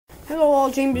Hello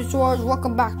all dinosaurs,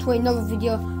 welcome back to another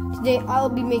video. Today I'll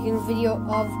be making a video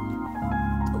of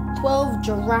 12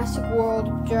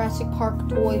 Jurassic Park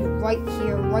toys right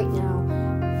here, right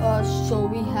now. So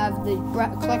we have the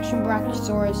collection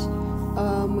Brachiosaurus,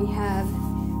 we have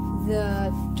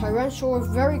the Tyrannosaurus,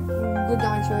 very good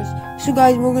dinosaurs. So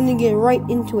guys, we're gonna get right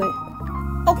into it.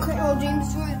 Okay, all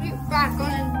dinosaurs, we're back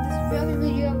on this other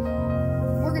video.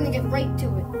 We're gonna get right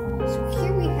to it. So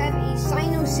here we have a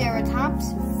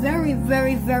Sinoceratops, very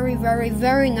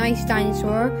nice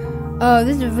dinosaur.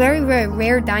 This is a very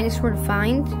rare dinosaur to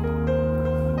find.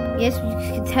 Yes, you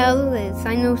can tell the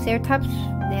Sinoceratops,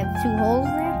 they have 2 holes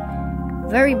there.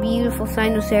 Very beautiful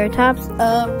Sinoceratops.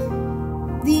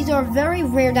 These are very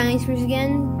rare dinosaurs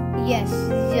again. Yes,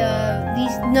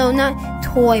 these, no, not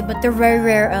toy, but they're very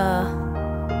rare.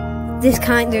 This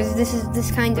kind is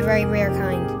a very rare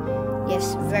kind.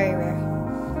 Yes, very rare.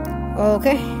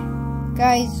 Okay,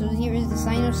 guys, so here is the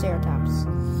Sinoceratops.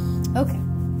 Okay.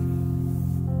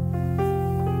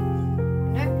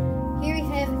 Now, here we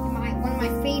have one of my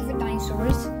favorite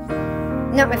dinosaurs.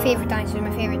 Not my favorite dinosaur,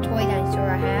 my favorite toy dinosaur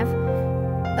I have.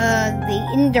 The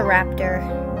Indoraptor.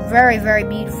 Very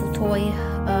beautiful toy.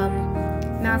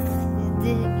 Mouth,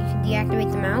 you can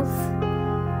deactivate the mouth.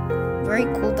 Very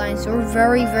cool dinosaur.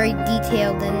 Very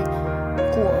detailed and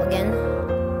cool again.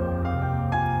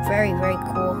 Very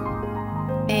cool.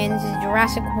 And this is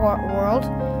Jurassic World.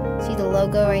 See the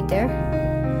logo right there?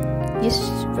 Yes,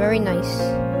 very nice.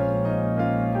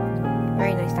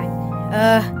 Very nice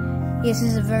dinosaur. Yes,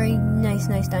 this is a very nice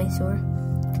dinosaur.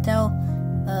 You can tell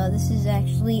this is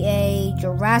actually a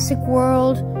Jurassic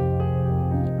World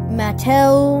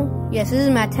Mattel. Yes, this is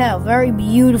Mattel. Very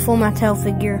beautiful Mattel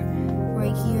figure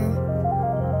right here.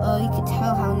 You can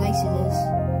tell how nice it is.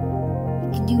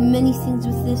 You can do many things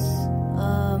with this.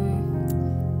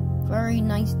 Very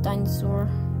nice dinosaur.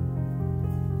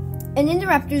 And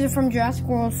Indoraptors are from Jurassic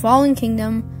World Fallen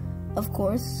Kingdom, of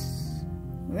course.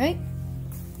 Right?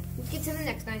 Let's get to the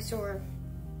next dinosaur.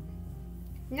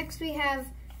 Next we have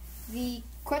the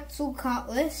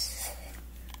Quetzalcoatlus.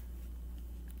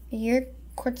 Here,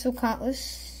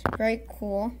 Quetzalcoatlus. Very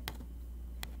cool.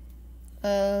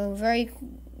 Very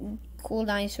cool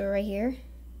dinosaur right here.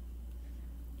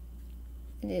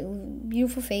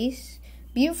 Beautiful face.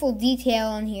 Beautiful detail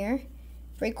on here.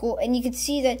 Very cool. And you can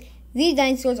see that these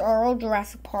dinosaurs are all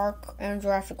Jurassic Park and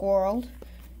Jurassic World.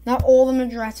 Not all of them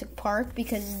are Jurassic Park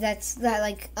because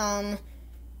like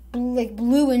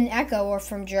Blue and Echo are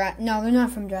from Jurassic. No, they're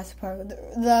not from Jurassic Park.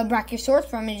 The Brachiosaurus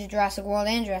from is Jurassic World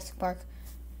and Jurassic Park.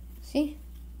 See?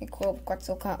 Very cool.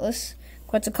 Quetzalcoatlus.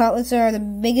 Quetzalcoatlus are the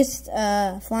biggest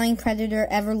flying predator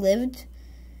ever lived.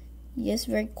 Yes,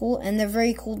 very cool. And they're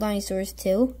very cool dinosaurs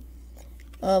too.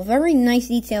 Very nice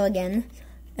detail again,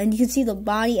 and you can see the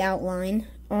body outline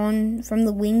from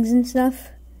the wings and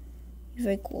stuff.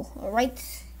 Very cool. All right.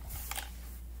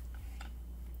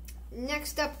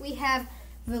 Next up, we have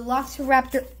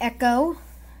Velociraptor Echo.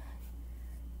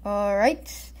 All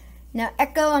right. Now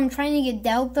Echo, I'm trying to get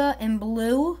Delta and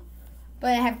Blue,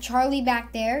 but I have Charlie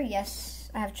back there.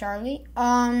 Yes, I have Charlie.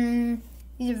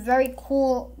 These are very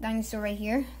cool dinosaur right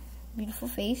here. Beautiful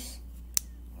face.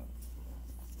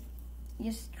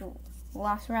 Just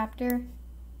Velociraptor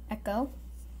Echo.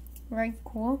 Very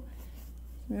cool.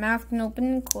 Mouth can open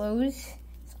and close.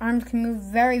 His arms can move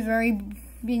very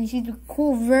you see the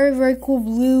cool, very cool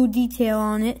blue detail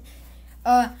on it.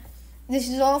 This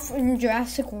is all from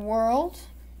Jurassic World.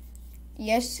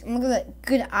 Yes, and look at that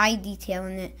good eye detail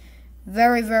in it.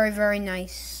 Very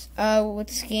nice.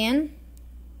 Let's scan.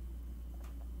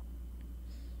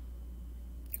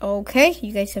 Okay,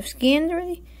 you guys have scanned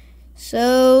already?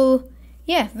 So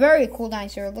yeah, very cool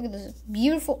dinosaur. Look at this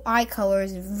beautiful eye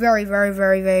colors. Very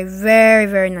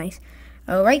nice.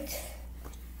 All right.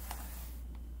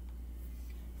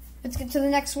 Let's get to the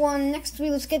next one.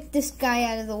 Let's get this guy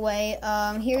out of the way.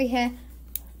 Here we have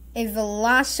a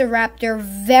Velociraptor,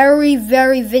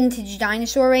 very vintage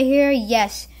dinosaur right here.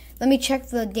 Yes. Let me check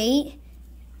the date.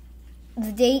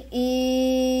 The date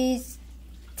is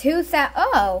 2000.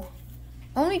 Oh,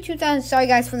 only 2000. Sorry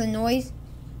guys for the noise.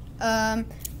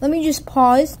 Let me just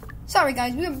pause. Sorry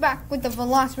guys, we're back with the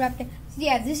Velociraptor. So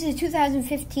yeah, this is a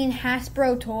 2015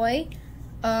 Hasbro toy.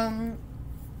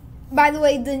 By the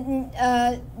way,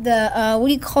 what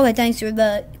do you call that dinosaur?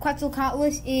 The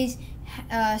Quetzalcoatlus is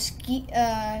what do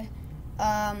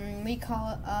you call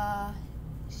it?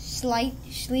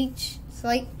 Schleich.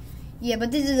 Yeah,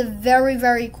 but this is a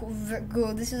very cool.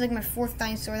 This is like my 4th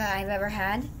dinosaur that I've ever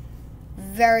had.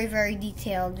 Very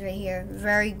detailed right here.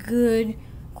 Very good.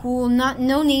 Cool.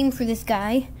 No name for this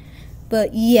guy,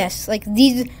 but yes, like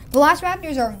these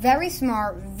Velociraptors are very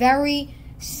smart, very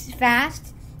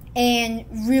fast and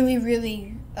really,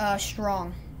 really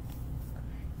strong.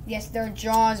 Yes, their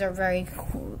jaws are very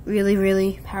cool, really,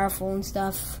 really powerful and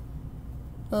stuff.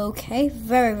 Okay,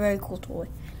 very, very cool toy.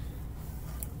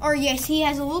 Or yes, he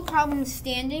has a little problem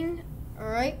standing. All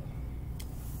right.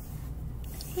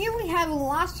 Here we have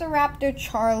Velociraptor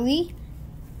Charlie.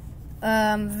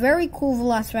 Very cool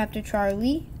Velociraptor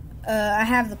Charlie. I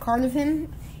have the card of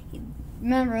him.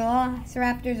 Remember,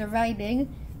 Velociraptors are very big.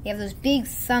 They have those big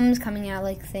thumbs coming out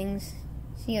like things.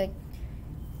 See, like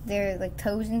their like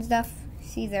toes and stuff.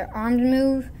 See their arms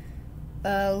move.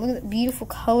 Look at the beautiful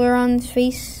color on his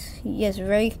face. Yes,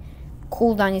 very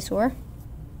cool dinosaur.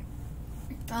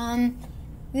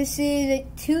 This is a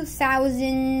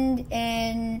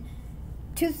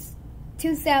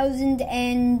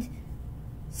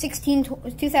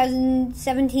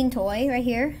 2017 toy right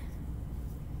here.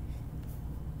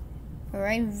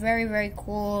 Alright, very, very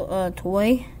cool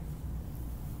toy.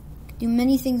 Do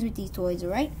many things with these toys,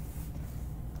 alright?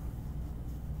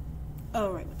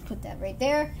 Alright, let's put that right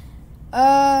there.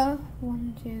 1,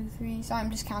 2, 3. Sorry, I'm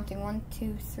just counting. 1,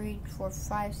 2, 3, 4,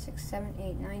 5, 6, 7,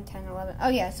 8, 9, 10, 11. Oh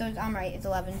yeah, so I'm right. It's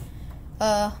 11.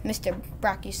 Mr.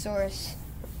 Brachiosaurus.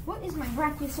 What is my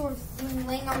Brachiosaurus doing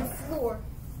laying on the floor?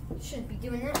 Shouldn't be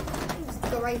doing that. Let's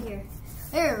go right here.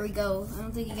 There we go. I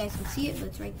don't think you guys can see it, but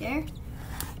it's right there.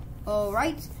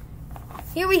 Alright.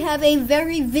 Here we have a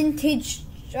very vintage,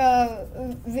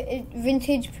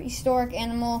 vintage prehistoric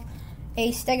animal,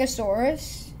 a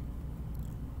Stegosaurus.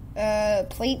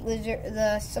 Plate lizard,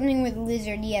 something with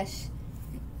lizard, yes.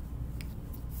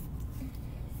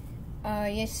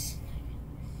 Yes.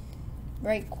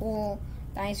 Very cool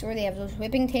dinosaur. They have those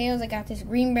whipping tails. I got this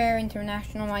Green Bear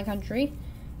International, my country.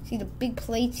 See the big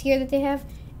plates here that they have?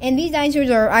 And these dinosaurs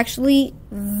are actually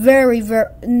these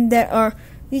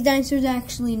dinosaurs are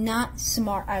actually not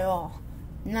smart at all.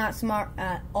 Not smart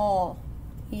at all.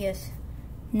 Yes.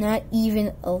 Not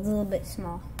even a little bit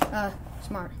smart.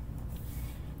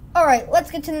 Alright,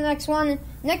 let's get to the next one.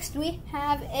 Next we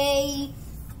have a,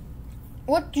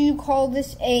 what do you call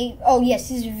this? Oh yes,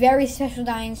 this is a very special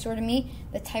dinosaur to me.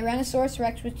 The Tyrannosaurus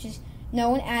Rex, which is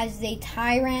known as the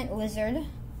tyrant lizard.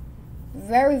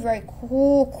 Very, very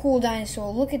cool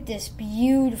dinosaur. Look at this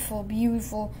beautiful,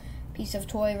 beautiful piece of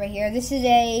toy right here. This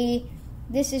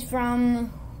is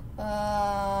from,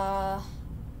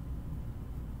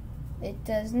 it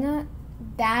does not,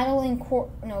 Battle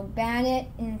Incorporated.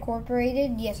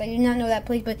 Yes, I do not know that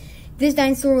place, but this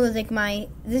dinosaur was like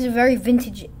this is a very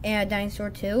vintage dinosaur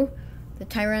too. The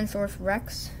Tyrannosaurus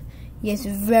Rex. Yes,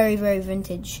 very, very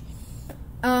vintage.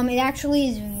 It actually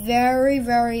is very,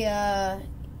 very rare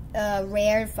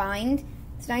to find.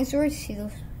 This dinosaur, see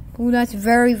those? Ooh, that's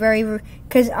very, very,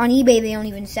 because on eBay they don't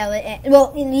even sell it.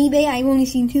 Well, in eBay I've only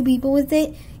seen 2 people with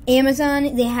it.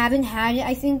 Amazon, they haven't had it,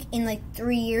 I think, in like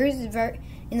 3 years.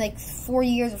 In like 4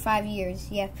 years or 5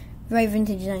 years. Yeah, very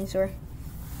vintage dinosaur.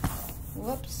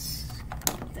 Whoops.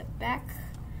 Put that back.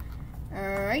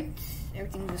 Alright.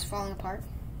 Everything is falling apart.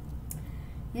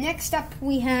 Next up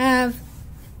we have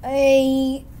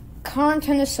a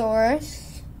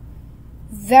Carnotaurus.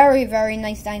 Very, very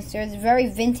nice dinosaur. It's a very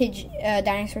vintage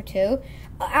dinosaur too.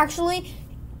 Actually,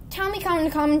 tell me in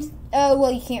the comments.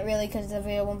 Well, you can't really because the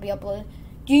video won't be uploaded.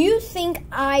 Do you think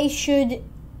I should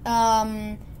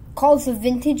call this a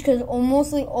vintage? Because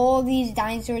almost all these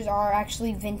dinosaurs are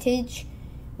actually vintage.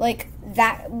 Like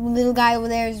that little guy over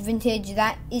there is vintage.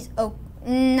 That is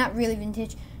not really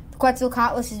vintage. The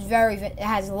Quetzalcoatlus is it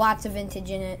has lots of vintage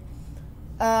in it.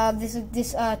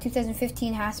 This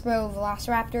 2015 Hasbro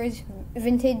Velociraptor is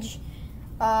vintage.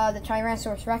 The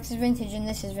Tyrannosaurus Rex is vintage, and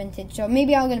this is vintage. So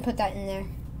maybe I'm gonna put that in there.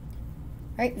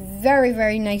 Right, very,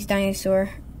 very nice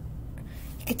dinosaur.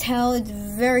 You can tell it's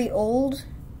very old.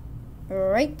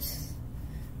 Right.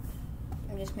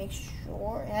 Let me just make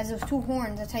sure. It has those 2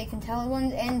 horns. That's how you can tell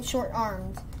one. And short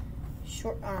arms.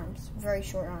 Short arms. Very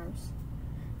short arms.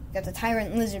 Got the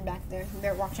tyrant lizard back there. You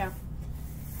better watch out.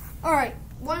 Alright.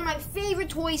 One of my favorite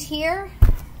toys here.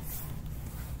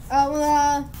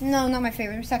 No, not my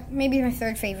favorite. Maybe my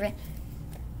 3rd favorite.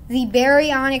 The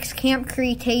Baryonyx Camp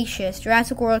Cretaceous.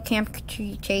 Jurassic World Camp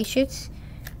Cretaceous.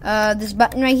 This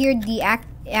button right here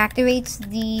activates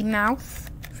the mouth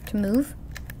to move.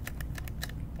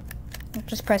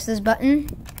 Just press this button.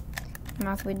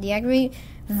 Mouth would deactivate.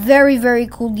 Very, very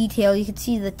cool detail. You can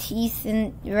see the teeth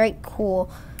and very cool.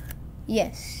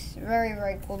 Yes, very,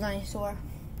 very cool dinosaur.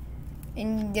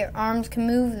 And their arms can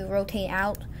move, they rotate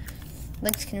out.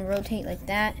 Legs can rotate like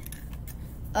that.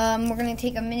 We're gonna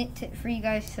take a minute for you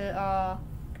guys to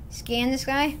scan this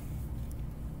guy.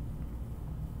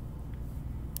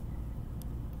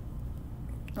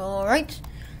 Alright.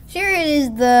 So here it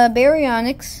is, the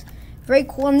Baryonyx. Very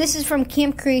cool. And this is from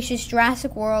Camp Creation's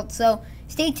Jurassic World. So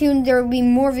stay tuned. There will be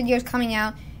more videos coming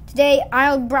out. Today,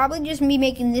 I'll probably just be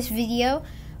making this video.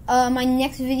 My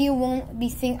next video won't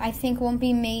be, won't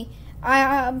be made.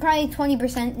 Probably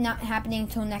 20% not happening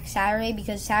until next Saturday,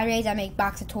 because Saturdays I make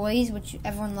box of toys, which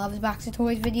everyone loves box of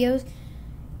toys videos.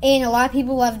 And a lot of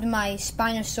people loved my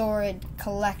Spinosaurid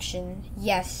collection.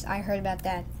 Yes, I heard about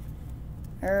that.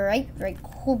 Alright, very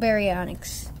cool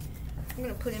Baryonyx. I'm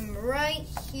going to put him right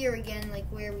here again, like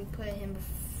where we put him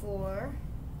before.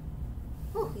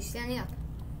 Oh, he's standing up.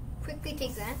 Quickly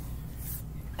take that.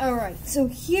 Alright, so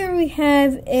here we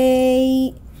have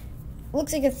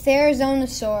looks like a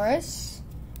Therizinosaurus.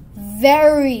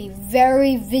 Very,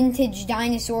 very vintage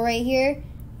dinosaur right here.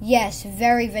 Yes,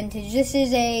 very vintage. This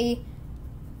is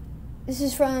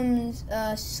from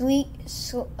Schleich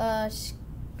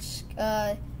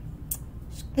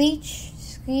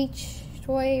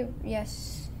toy.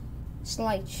 Yes,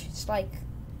 Schleich.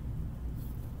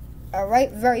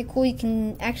 Alright, very cool. You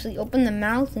can actually open the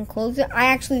mouth and close it. I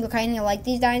actually kind of like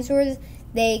these dinosaurs,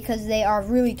 because they are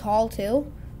really tall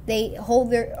too. They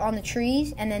hold on the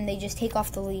trees, and then they just take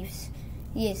off the leaves.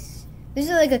 Yes, this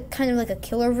is like a kind of like a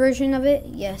killer version of it.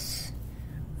 Yes,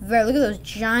 look at those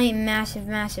giant, massive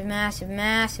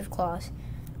claws.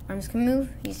 I'm just gonna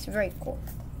move. He's very cool.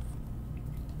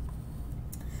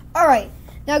 All right,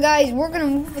 now guys, we're gonna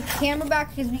move the camera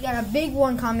back because we got a big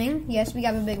one coming. Yes, we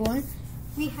got a big one.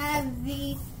 We have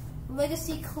the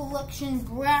Legacy Collection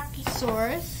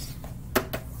Brachiosaurus.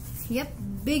 Yep,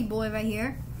 big boy right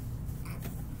here.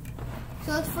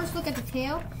 So let's first look at the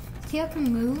tail. The tail can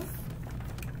move.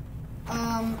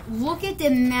 Look at the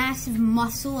massive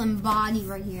muscle and body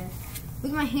right here.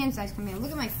 Look at my hand size compared.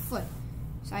 Look at my foot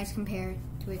size compared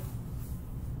to it.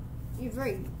 You're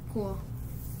very cool.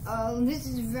 This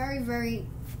is very, very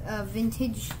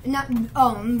vintage. Not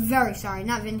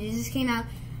vintage. This came out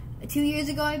 2 years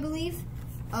ago, I believe.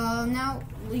 Now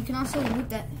you can also with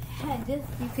that head,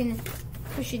 you can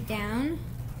push it down,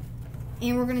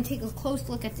 and we're gonna take a close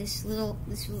look at this little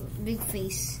big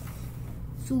face.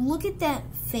 So look at that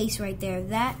face right there.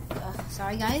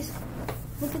 Sorry guys,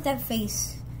 look at that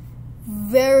face.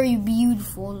 Very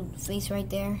beautiful face right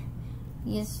there.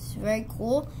 Yes, very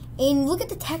cool. And look at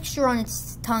the texture on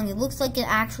its tongue. It looks like it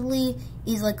actually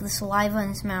is like the saliva in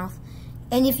its mouth.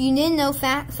 And if you didn't know,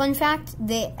 fun fact,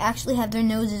 they actually have their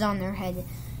noses on their head.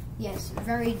 Yes,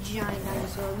 very giant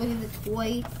dinosaur. Look at the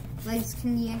toy. Legs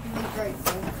can be activated. Very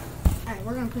cool. Alright,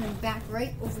 we're going to put him back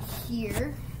right over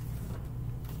here.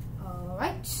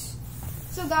 Alright.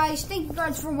 So guys, thank you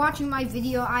guys for watching my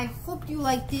video. I hope you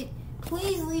liked it.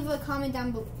 Please leave a comment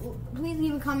down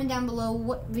below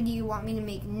what video you want me to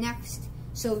make next,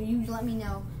 so you let me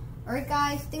know. Alright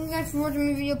guys, thank you guys for watching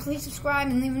my video. Please subscribe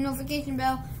and leave a notification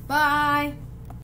bell. Bye!